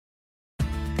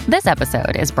This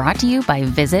episode is brought to you by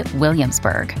Visit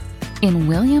Williamsburg. In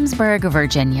Williamsburg,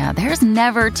 Virginia, there's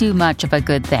never too much of a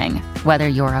good thing. Whether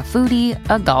you're a foodie,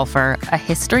 a golfer, a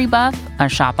history buff, a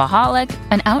shopaholic,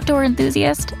 an outdoor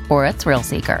enthusiast, or a thrill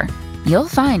seeker, you'll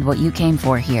find what you came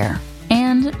for here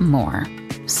and more.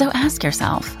 So ask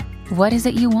yourself, what is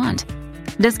it you want?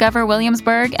 Discover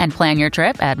Williamsburg and plan your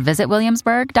trip at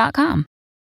visitwilliamsburg.com.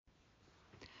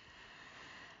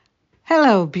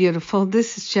 Hello, beautiful.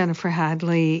 This is Jennifer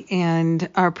Hadley, and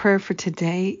our prayer for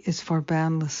today is for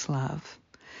boundless love,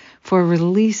 for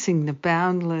releasing the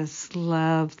boundless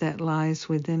love that lies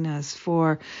within us,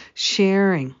 for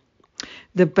sharing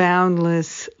the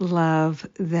boundless love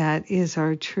that is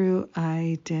our true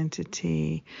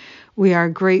identity. We are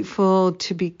grateful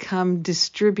to become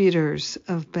distributors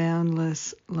of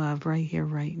boundless love right here,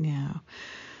 right now.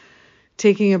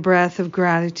 Taking a breath of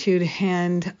gratitude,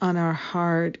 hand on our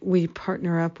heart, we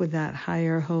partner up with that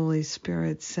higher Holy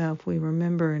Spirit self. We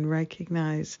remember and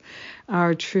recognize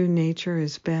our true nature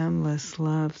is boundless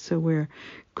love. So we're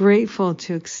grateful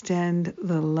to extend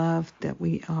the love that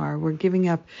we are. We're giving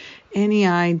up any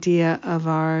idea of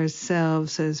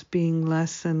ourselves as being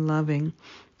less than loving,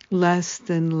 less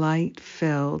than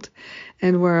light-filled,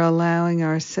 and we're allowing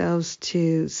ourselves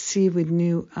to see with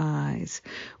new eyes.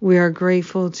 We are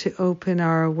grateful to open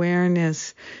our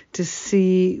awareness to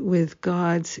see with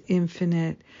God's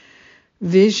infinite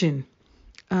vision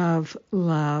of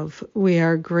love. We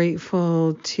are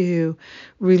grateful to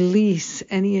release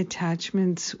any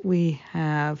attachments we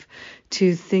have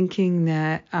to thinking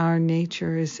that our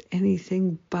nature is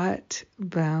anything but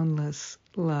boundless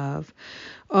love.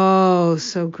 Oh,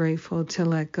 so grateful to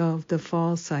let go of the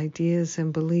false ideas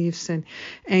and beliefs and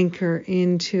anchor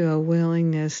into a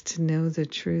willingness to know the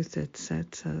truth that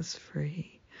sets us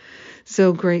free.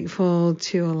 So grateful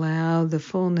to allow the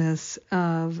fullness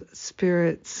of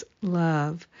Spirit's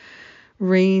love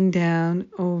rain down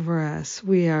over us.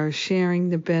 We are sharing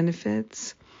the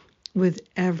benefits with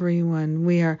everyone.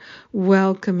 We are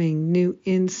welcoming new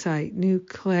insight, new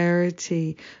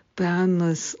clarity.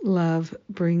 Boundless love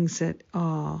brings it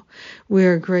all. We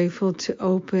are grateful to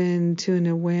open to an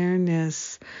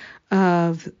awareness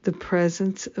of the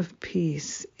presence of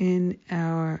peace in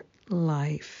our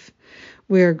life.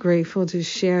 We are grateful to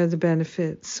share the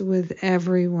benefits with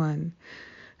everyone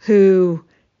who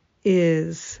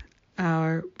is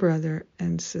our brother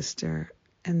and sister,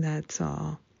 and that's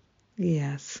all.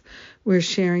 Yes, we're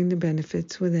sharing the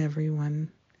benefits with everyone,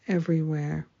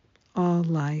 everywhere, all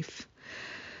life.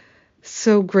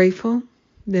 So grateful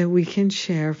that we can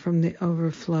share from the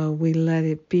overflow. We let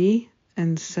it be,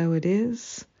 and so it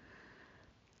is.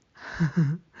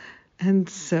 And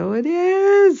so it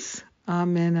is.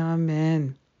 Amen,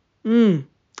 amen.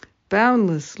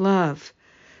 Boundless love.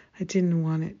 I didn't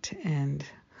want it to end.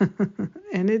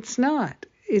 And it's not.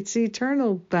 It's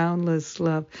eternal boundless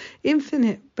love.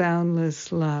 Infinite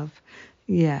boundless love.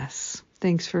 Yes.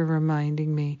 Thanks for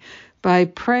reminding me. By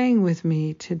praying with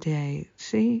me today.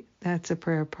 See, that's a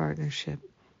prayer partnership.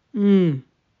 So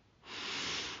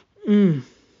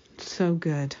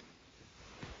good.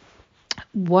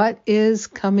 What is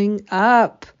coming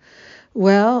up?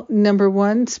 Well, number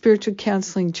 1, spiritual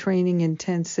counseling training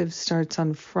intensive starts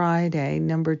on Friday.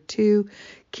 Number 2,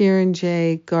 Kieran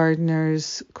J.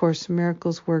 Gardner's Course in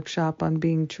Miracles workshop on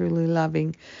being truly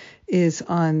loving is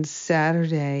on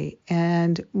Saturday,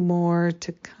 and more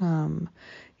to come.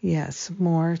 Yes,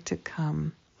 more to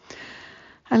come.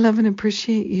 I love and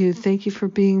appreciate you. Thank you for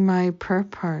being my prayer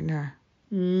partner.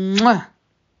 Mwah!